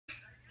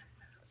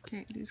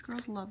Okay, these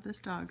girls love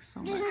this dog so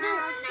much.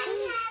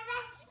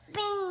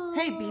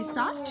 Hey, be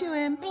soft to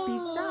him. Be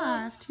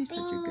soft. He's such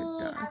a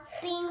good dog.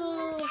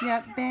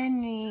 Yep,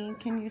 Benny.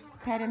 Can you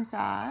pet him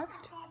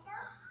soft?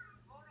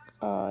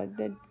 Oh,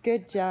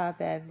 good job,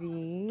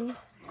 Evie.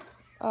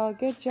 Oh,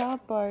 good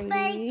job,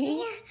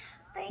 Barley.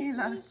 He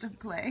loves to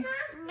play.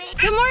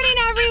 Good morning,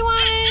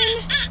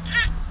 everyone.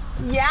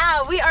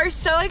 Yeah, we are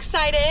so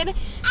excited.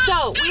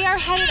 So we are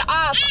headed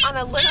off on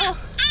a little...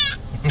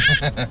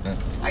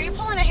 Are you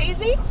pulling a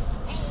hazy?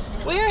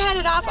 We are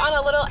headed off on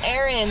a little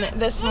errand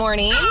this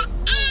morning.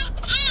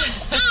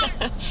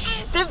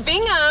 The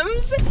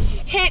Binghams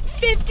hit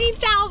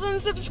 50,000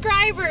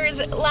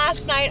 subscribers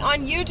last night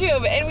on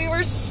YouTube, and we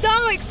were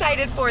so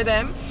excited for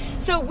them.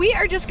 So we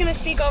are just gonna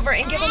sneak over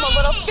and give them a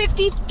little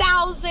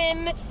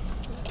 50,000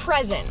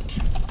 present.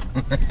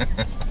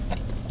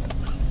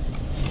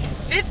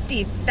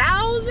 $50,000.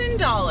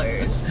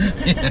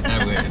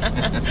 I wish.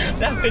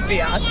 That would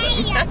be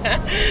awesome.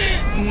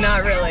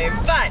 Not really,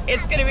 but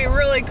it's gonna be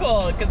really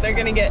cool because they're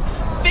gonna get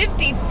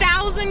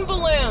 50,000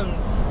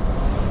 balloons.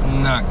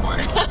 Not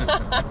quite.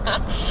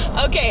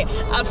 Okay,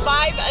 a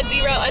 5, a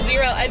 0, a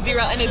 0, a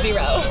 0, and a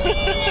 0.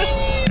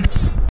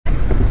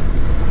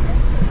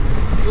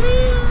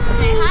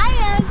 Say hi,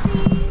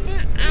 Essie.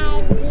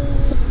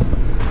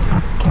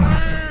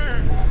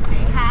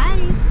 Say hi.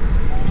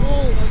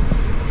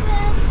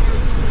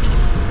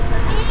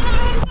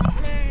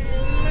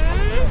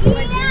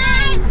 What's your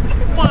name?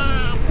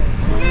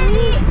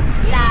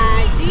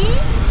 Daddy.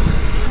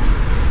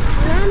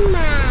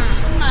 Mama.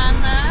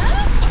 Mama.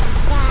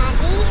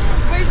 Daddy.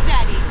 Where's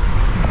Daddy?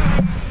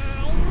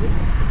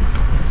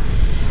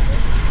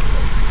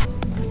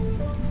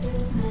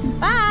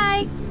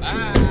 Bye.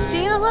 Bye.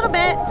 See you in a little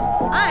bit.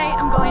 I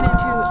am going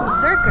into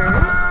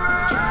Zerkers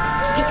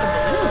to get the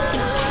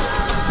balloons.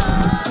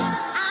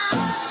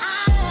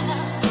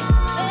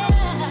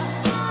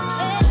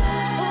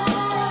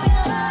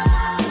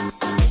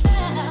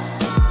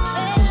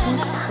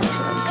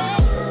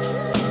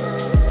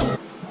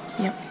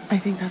 Yep, I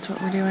think that's what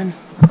we're doing.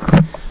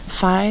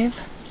 5,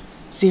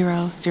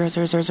 0, 0,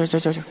 0, 0, 0,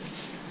 0, 0.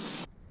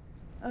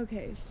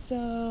 Okay,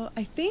 so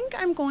I think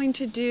I'm going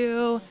to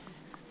do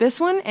this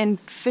one and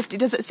 50.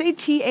 Does it say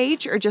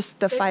TH or just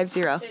the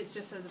 50? It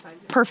just says a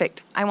 50.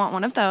 Perfect. I want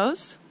one of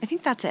those. I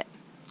think that's it.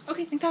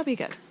 Okay. I think that'll be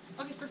good.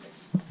 Okay, perfect.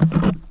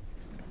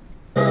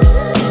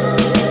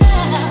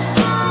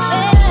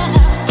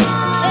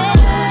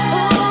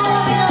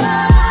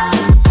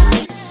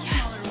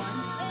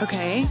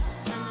 Okay.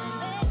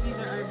 These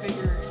are our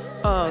bigger.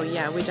 Oh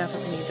yeah, we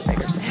definitely need the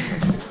bigger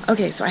sizes.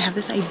 Okay, so I have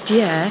this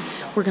idea.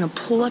 We're gonna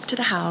pull up to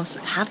the house,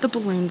 have the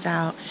balloons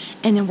out,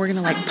 and then we're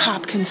gonna like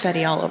pop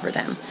confetti all over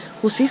them.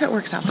 We'll see if it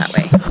works out that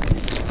way.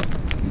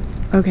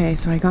 Okay,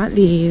 so I got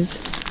these,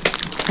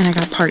 and I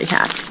got party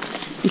hats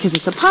because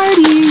it's a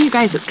party, you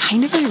guys. It's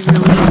kind of a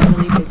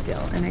really big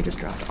deal, and I just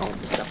dropped all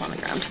of the stuff on the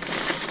ground.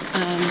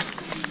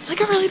 It's like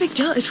a really big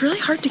deal. It's really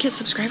hard to get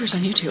subscribers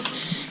on YouTube.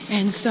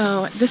 And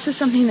so this is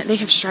something that they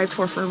have strived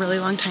for a really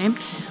long time.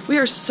 We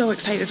are so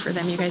excited for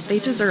them, you guys. They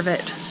deserve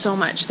it so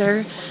much.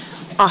 They're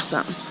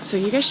awesome. So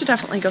you guys should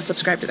definitely go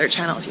subscribe to their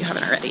channel if you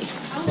haven't already.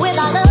 With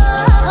our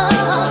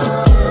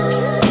love,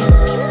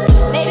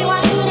 baby, why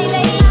you leave me?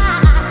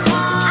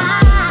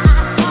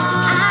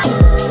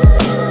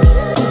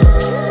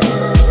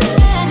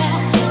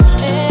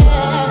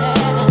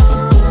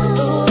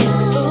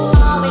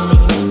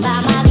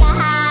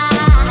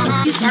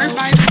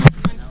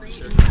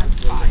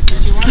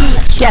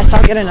 Yes,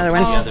 I'll get another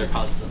one. Yeah, they're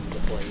costing the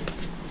plate.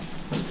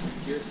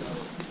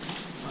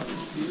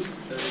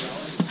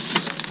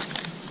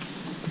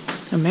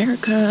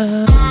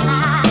 America.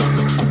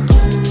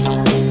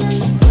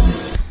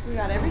 We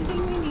got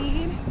everything we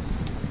need.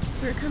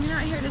 We're coming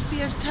out here to see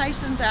if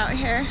Tyson's out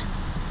here.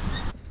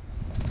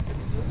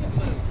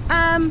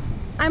 I'm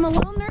a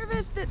little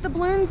nervous that the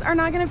balloons are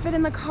not going to fit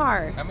in the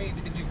car. How many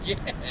did you get?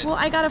 Well,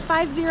 I got a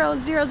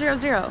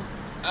 50000.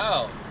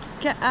 Oh.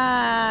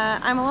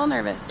 I'm a little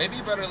nervous. Maybe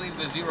you better leave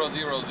the 000. We'll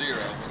give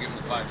him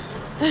the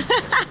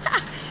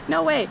 50.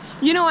 No way.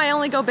 You know I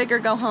only go big or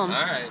go home.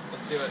 All right,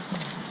 let's do it.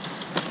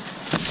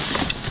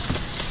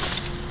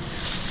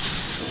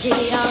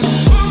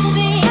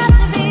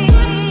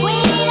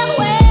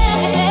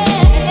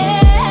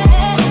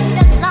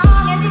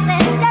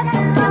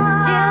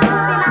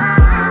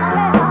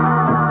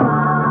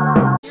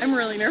 I'm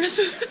really nervous.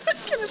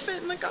 It's gonna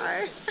fit in the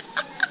car.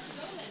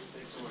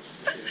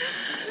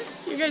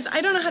 You guys,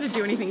 I don't know how to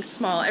do anything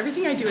small.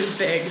 Everything I do is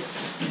big.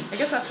 I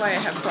guess that's why I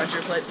have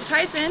quadruplets.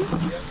 Tyson,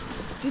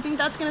 do you think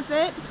that's gonna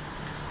fit?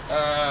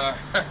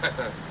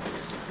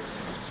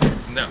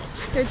 No.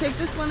 Here, take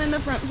this one in the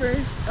front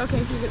first. Okay,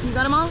 you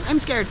got them all? I'm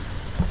scared.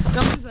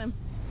 Don't lose them.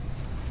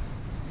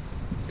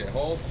 Okay,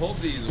 hold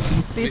these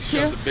ones. These two?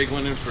 Shove the big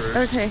one in first.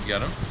 Okay. You got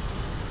them?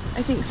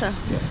 I think so.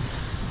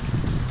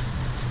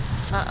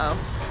 Uh-oh.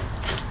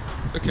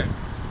 It's okay.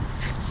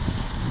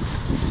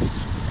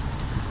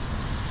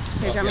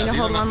 Okay, do you want me to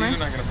hold one more? These are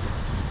not gonna...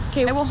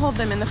 Okay, I will hold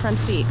them in the front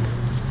seat.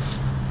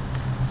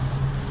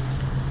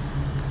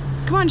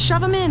 Come on,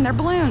 shove them in. They're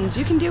balloons.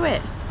 You can do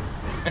it.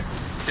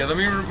 Okay, let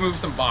me remove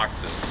some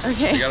boxes.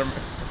 Okay. You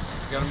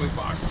gotta move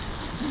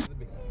boxes.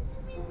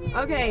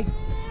 Okay,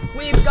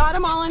 we've got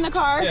them all in the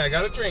car. Yeah, I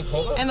got a drink.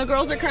 Hold on. And the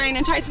girls are crying,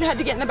 and Tyson had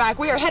to get in the back.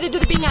 We are headed to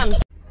the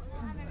Binghams.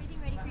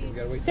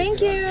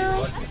 Thank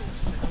you.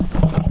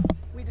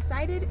 We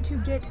decided to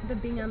get the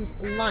Binghams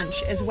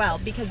lunch as well,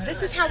 because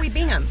this is how we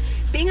Bingham.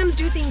 Binghams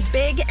do things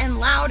big and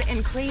loud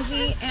and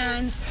crazy,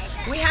 and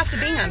we have to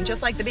Bingham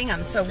just like the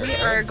Binghams. So we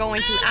are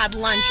going to add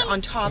lunch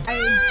on top. I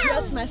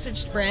just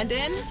messaged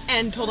Brandon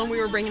and told him we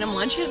were bringing him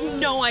lunch. He has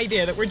no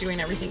idea that we're doing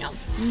everything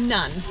else.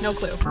 None, no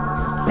clue.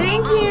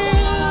 Thank you.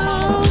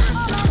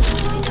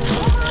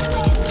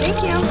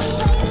 Thank you.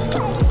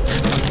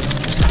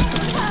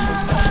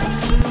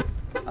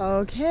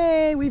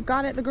 Okay, we've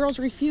got it. The girls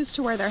refuse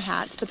to wear their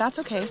hats, but that's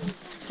okay.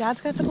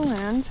 Dad's got the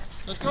balloons.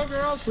 Let's go,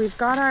 girls. We've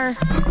got our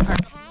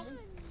hats.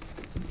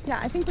 Yeah,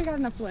 I think we got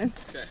enough balloons.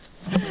 Okay.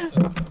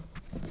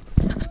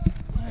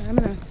 Right, I'm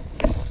gonna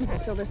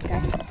steal this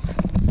guy.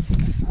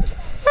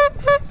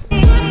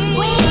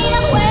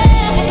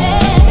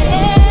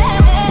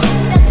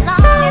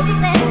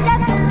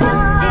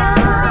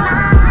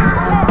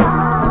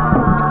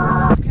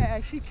 Okay,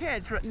 I see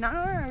kids, but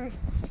none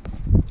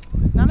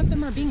of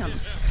them are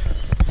Binghams.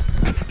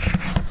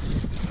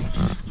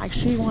 I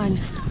see one.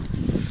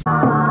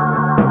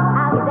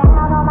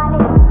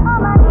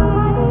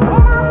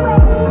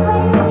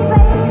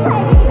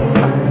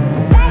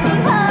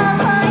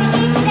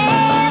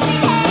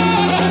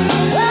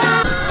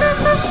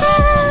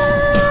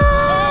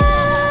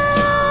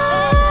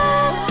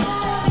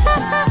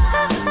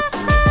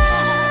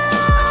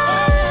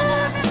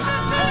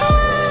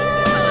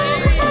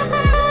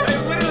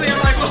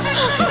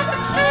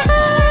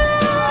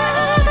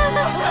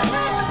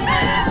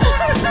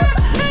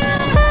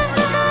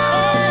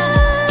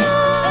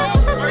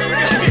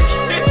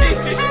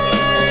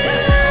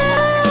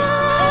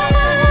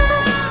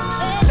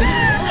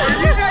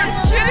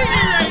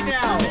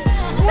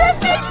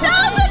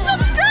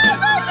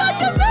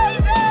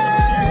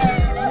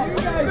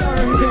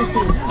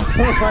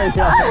 Oh my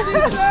God.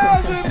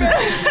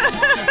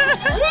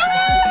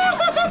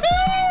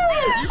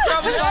 You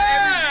probably got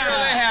every zero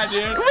they had,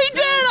 dude. We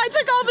did! I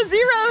took all the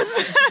zeros.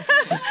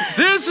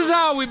 This is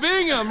how we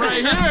Bingham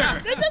right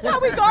here. This is how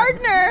we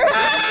Gardner.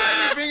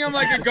 You Bingham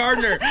like a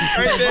Gardner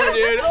right there,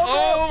 dude.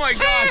 Oh my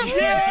gosh. You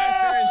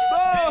guys are insane.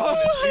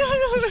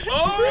 Oh.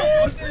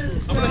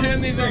 I'm gonna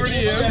hand these over to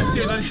you.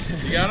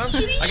 You got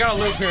them? I got a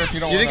loop here if you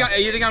don't want them.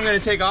 You think I'm gonna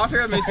take off here?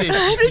 Let me see.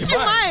 I think you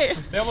might.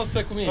 They almost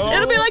took me.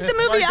 It'll be like the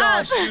movie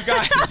Up. You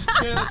guys.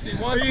 Okay, let's see.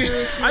 1, 2,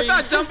 3. I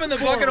thought dumping the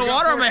bucket of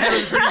water on my head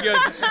was pretty good.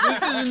 This is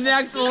the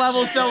next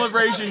level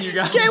celebration, you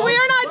guys. Okay, we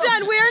are not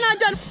done. We are not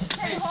done.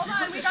 Okay, hold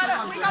on. We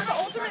got the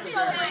ultimate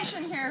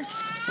celebration here.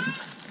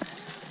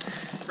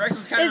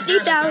 Braxton's kind of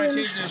embarrassed. I'm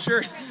changing his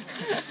shirt.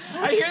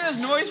 I hear this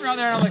noise from out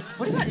there, and I'm like,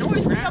 what is that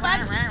noise?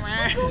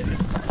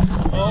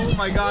 Oh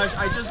my gosh!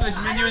 I just wish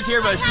Mindy was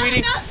here, but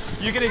sweetie,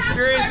 you can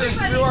experience this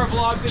through our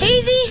vlog.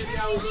 Hazy. Do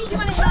you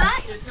want a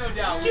hat? Do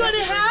you want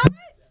a hat?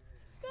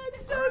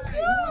 That's so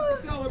cute.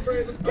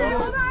 Celebrate this.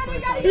 Hold on, we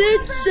gotta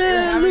Let's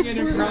Having an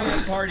impromptu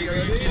party. Are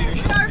you kidding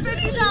me? our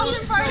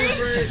 50,000 party.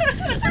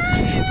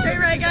 Great,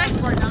 right, guys?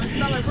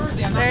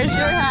 There's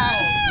your hat.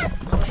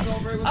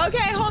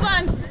 Okay, hold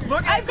on.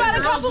 I've got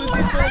a couple more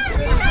hats.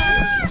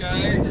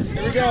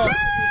 Here we go.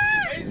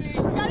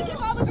 We gotta give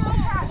all the girls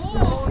hats.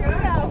 Here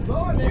we go.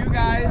 You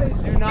guys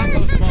do not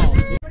go small.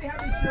 Anybody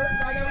have his shirt?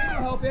 I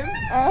gotta help him.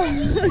 Oh,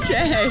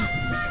 okay.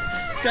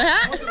 Good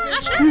hat?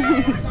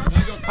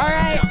 All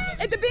right.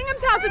 At the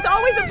Bingham's house, it's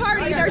always a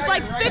party. There's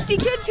like 50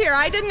 kids here.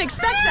 I didn't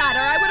expect that,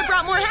 or I would have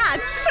brought more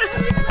hats.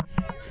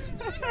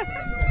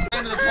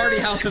 Into the party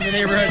house in the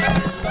neighborhood.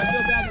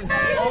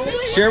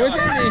 Share with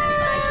Andy.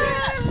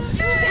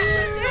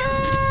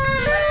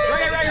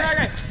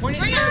 Right.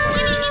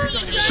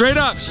 Straight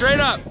up, straight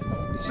up.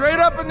 Straight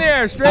up in the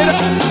air, straight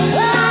up.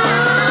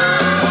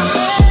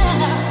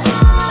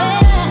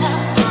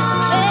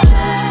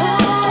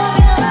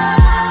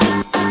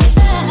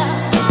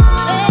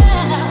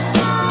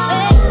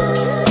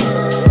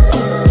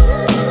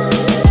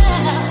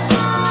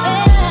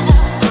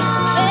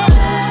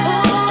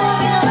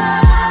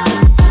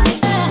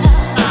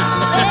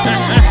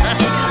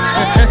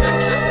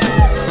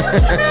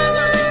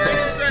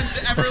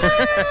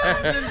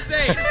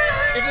 Insane.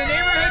 If the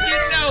neighborhood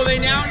didn't know, they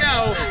now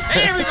know.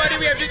 Hey everybody,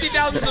 we have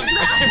 50,000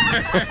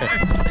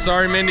 subscribers.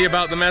 Sorry, Mindy,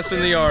 about the mess in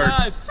the yard.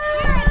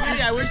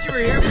 Sweetie, I wish you were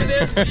here for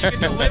this. You get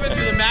to live it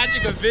through the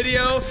magic of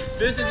video.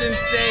 This is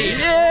insane.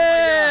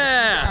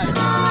 Yeah!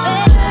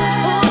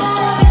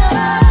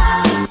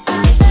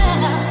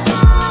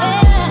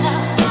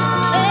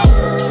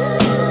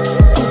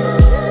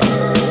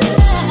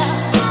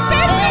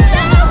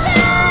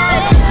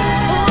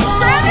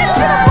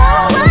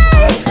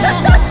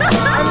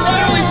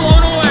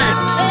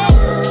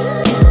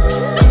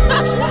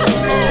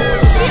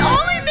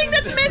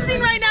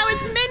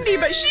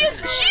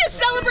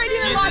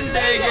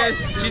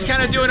 She's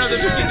kind of doing up the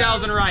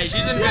 50,000 right.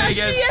 She's in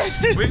Vegas.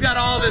 We've got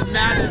all this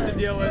madness to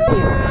deal with.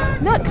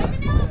 Look.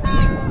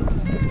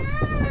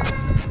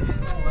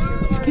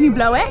 Can you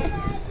blow it?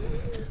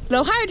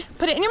 Blow hard.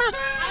 Put it in your mouth.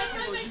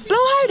 Blow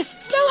hard.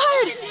 Blow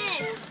hard.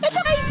 It's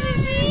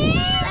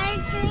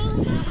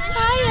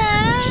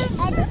Hiya.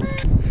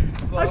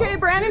 Okay,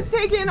 Brandon's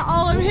taking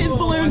all of his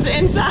balloons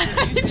inside.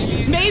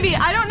 Maybe.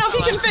 I don't know if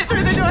he can fit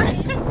through the door.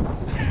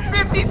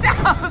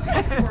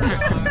 50,000.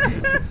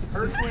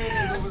 Her twin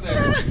is over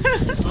there.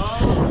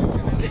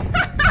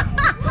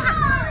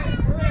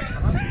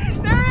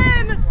 They're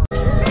in.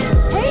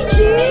 Hey,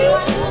 Dee.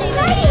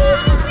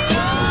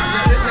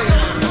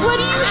 What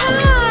do you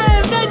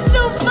have? That's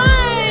so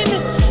fun.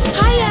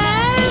 Hiya.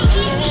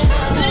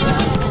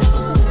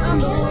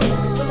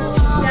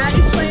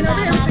 Daddy's playing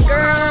over here with the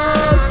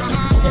girls.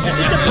 It's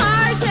a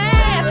party,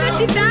 a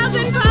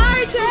 50,000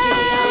 party.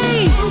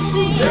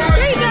 There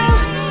you go.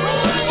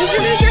 Did you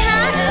lose your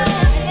hat?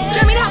 Do you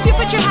want me to help you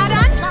put your hat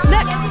on?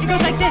 Look, it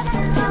goes like this.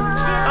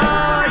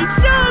 Oh, he's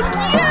so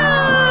cute.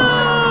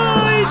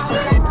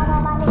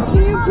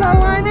 Can you blow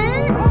on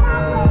it?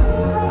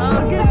 Oh,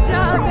 good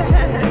job.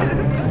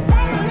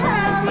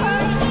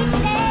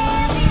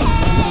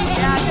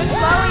 Yeah, just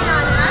blowing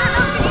on it. I don't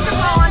know if you need to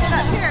blow on it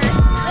up here.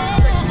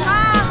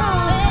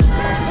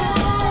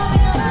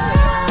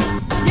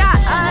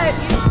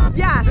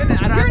 Yeah,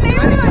 your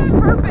neighborhood's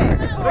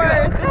perfect for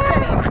this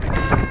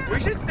wedding. We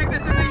should stick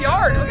this in the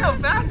yard. Look how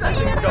fast that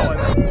thing's going.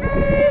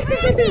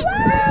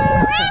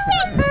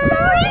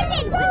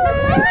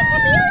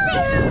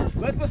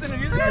 Let's listen to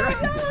music.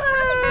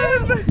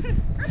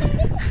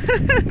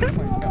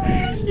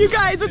 You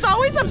guys, it's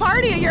always a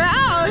party at your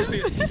house.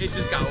 It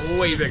just got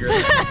way bigger. Do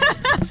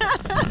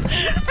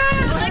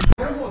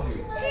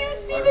you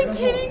see the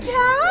kitty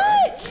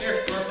cat?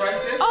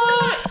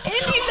 Oh,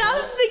 Indy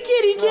loves the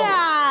kitty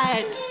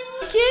cat.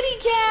 Kitty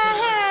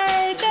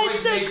cat.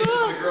 That's so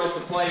cool. The girls to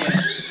play in it.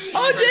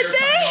 Oh, did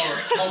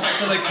they? Oh my,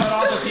 so they cut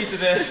off a piece of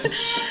this. They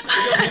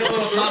get a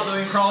little top so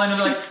they can crawl in and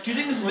be like, do you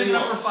think this is big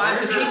enough for 5?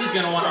 Because Hazy's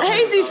going to want to play.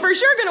 Hazy's for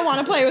sure going to want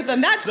to play with them.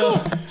 That's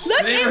cool. Look,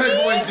 The neighborhood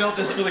Indy. boys built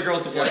this for the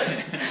girls to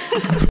play.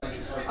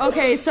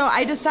 Okay, so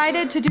I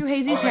decided to do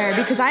Hazy's hair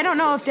because I don't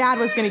know if Dad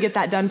was going to get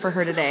that done for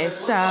her today.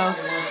 So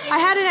I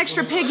had an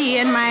extra piggy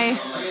in my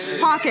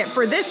pocket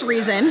for this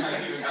reason.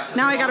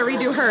 Now I got to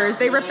redo hers.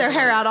 They rip their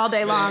hair out all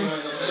day long.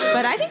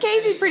 But I think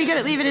Hazy's pretty good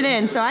at leaving it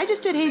in, so I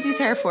just did Hazy's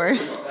hair for her.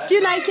 Do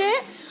you like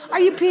it? Are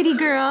you pretty,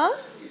 girl?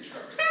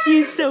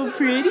 You're so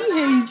pretty,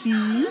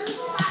 Hazy.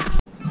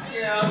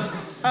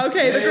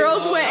 Okay, the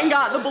girls went and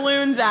got the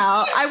balloons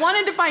out. I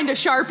wanted to find a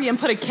Sharpie and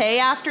put a K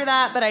after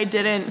that, but I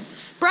didn't.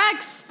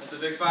 Brex! That's the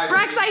big 5.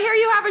 Brex, I hear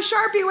you have a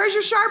Sharpie. Where's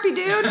your Sharpie,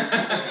 dude?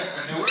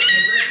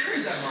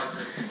 Where's that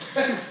marker?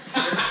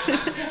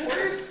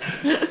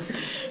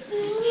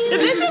 If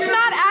this is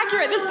not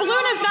accurate, this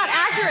balloon is not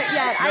accurate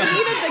yet. I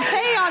needed the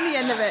K on the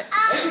end of it.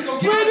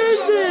 What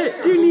is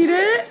it? Do you need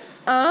it?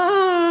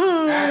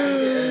 Oh.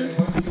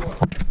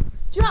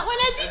 Do you want one,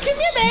 Ezzy? Come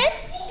here, babe.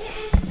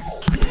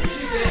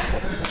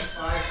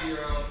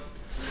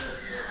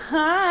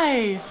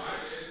 Hi.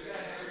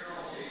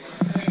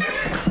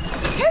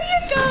 Here you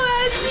go,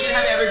 Ezzy. We should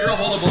have every girl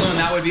hold a balloon.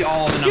 That would be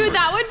all the numbers. Dude,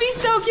 that would be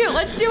so cute.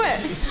 Let's do it.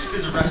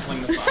 This is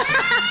wrestling the fun.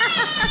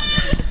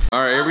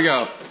 All right, here we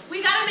go.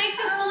 We gotta make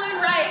this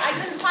balloon right. I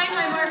couldn't find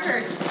my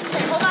marker.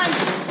 Okay, hold on.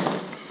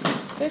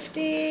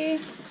 50.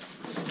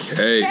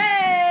 Okay.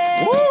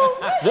 Hey!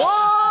 What?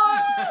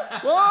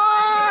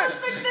 What? Let's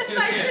fix this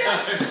side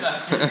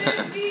too.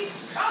 50.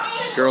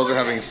 Girls are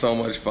having so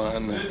much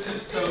fun.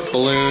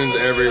 Balloons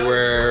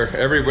everywhere.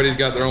 Everybody's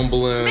got their own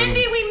balloon.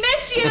 Mindy, we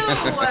miss you.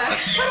 Come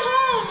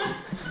home.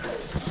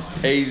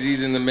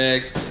 Hazy's in the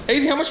mix.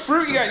 Hazy, how much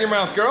fruit you got in your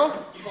mouth, girl?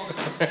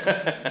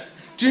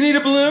 Do you need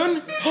a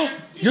balloon?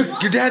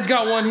 Your dad's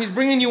got one. He's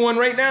bringing you one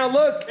right now.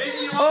 Look.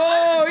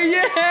 Oh,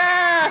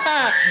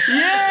 yeah.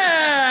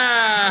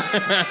 Yeah.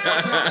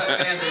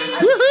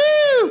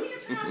 Woohoo.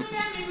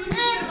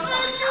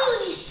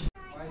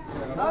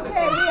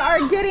 Okay, we are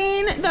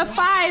getting the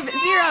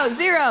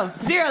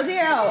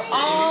 5-0-0-0-0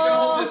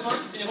 all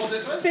Can you hold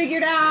this one?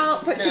 figured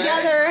out, put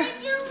together.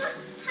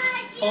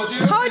 Hold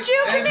you. Hold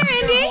you. Come here,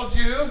 Indy. Hold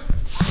you.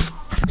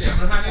 Okay, I'm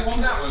gonna have you hold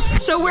that one.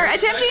 So we're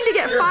attempting to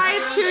get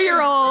 5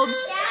 2-year-olds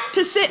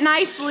to sit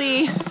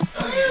nicely.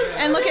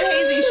 And look at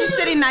Hazy, she's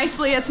sitting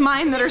nicely. It's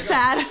mine that are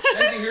sad.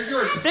 Hazy, here's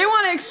yours. They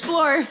want to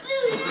explore. That's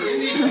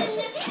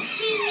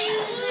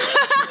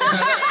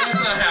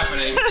not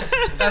happening.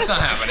 That's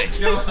not happening.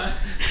 Woo!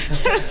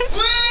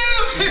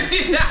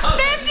 50,000!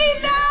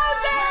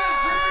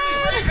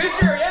 50,000!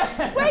 Picture,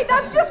 yeah. Wait,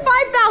 that's just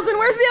 5,000.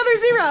 Where's the other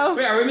 0?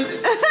 Wait, are we missing?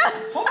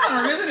 Hold on,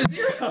 we're missing a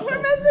 0.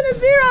 We're missing a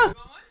 0.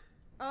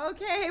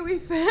 Okay, we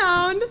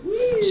found.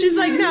 She's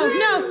like, no,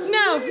 no,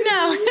 no,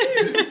 no.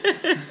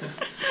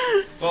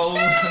 Well,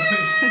 we'll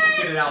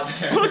get it out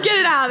there. We'll get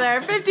it out of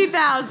there.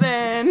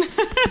 50,000.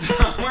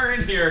 Somewhere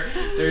in here,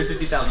 there's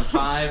 50,000.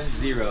 5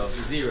 0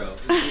 0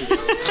 0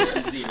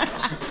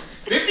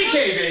 50K,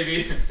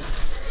 baby.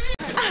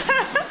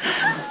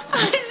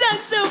 Is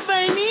that so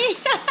funny?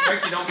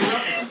 Rexy, don't be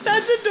up.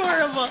 That's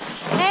adorable.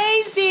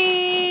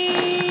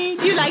 Hazy,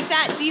 do you like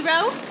that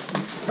 0?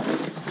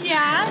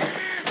 Yeah.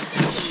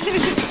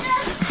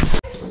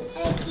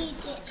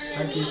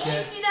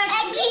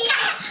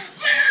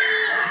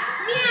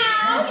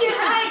 Meow. You're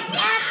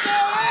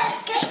right.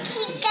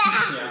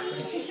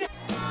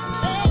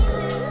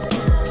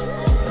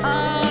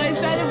 Oh, is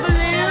that a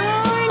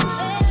balloon?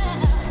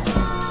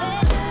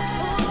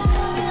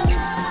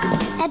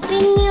 Happy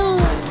New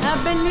A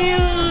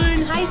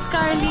balloon. Hi,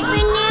 Scarly.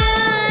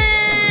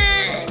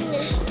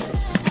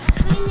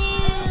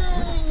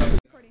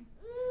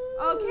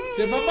 Okay.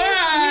 Say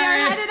bye-bye. We are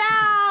headed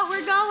out.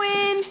 We're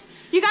going.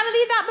 You gotta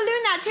leave that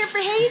balloon that's here for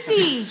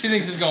Hazy. She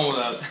thinks it's going with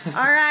us. All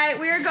right,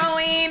 we're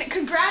going.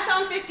 Congrats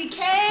on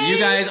 50K. You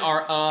guys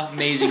are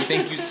amazing.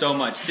 Thank you so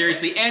much.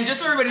 Seriously. And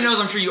just so everybody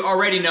knows, I'm sure you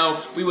already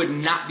know, we would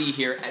not be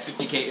here at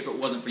 50K if it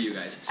wasn't for you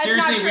guys.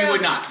 Seriously, we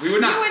would not. We would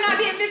not. We would not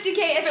be at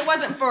 50K if it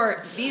wasn't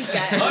for these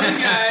guys. Love you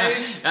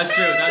guys. That's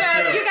true.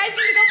 That's So true. you guys need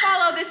to go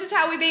follow This Is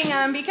How We Bing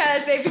Them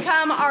because they've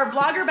become our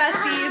vlogger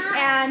besties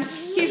and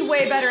he's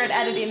way better at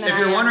editing than I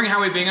If am. you're wondering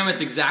how we bing them, it's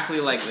exactly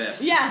like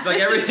this. Yeah.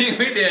 Like everything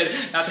we did,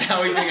 that's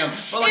how we bing them.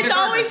 But like It's a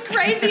always Gardner.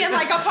 crazy and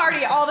like a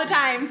party all the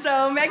time.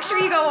 So make sure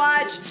you go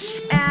watch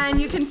and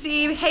you can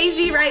see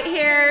Hazy right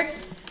here.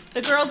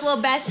 The girl's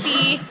little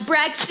bestie.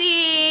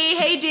 Brexy.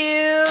 Hey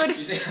dude.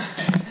 You say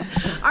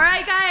hi. All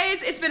right,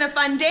 guys, it's been a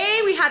fun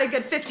day. We had a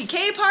good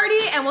 50K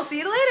party, and we'll see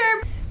you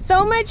later.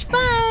 So much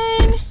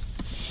fun.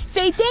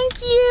 Say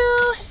thank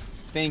you.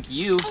 Thank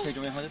you.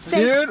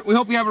 Dude, we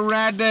hope you have a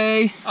rad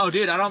day. Oh,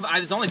 dude,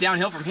 it's only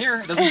downhill from here.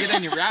 It doesn't get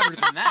any radder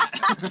than that.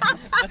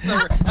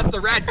 that's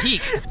the rad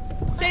peak.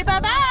 Say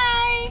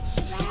bye-bye.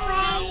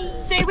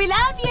 Say we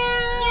love you.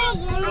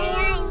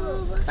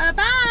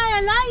 Bye-bye,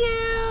 I love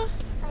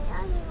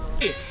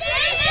you. Hey.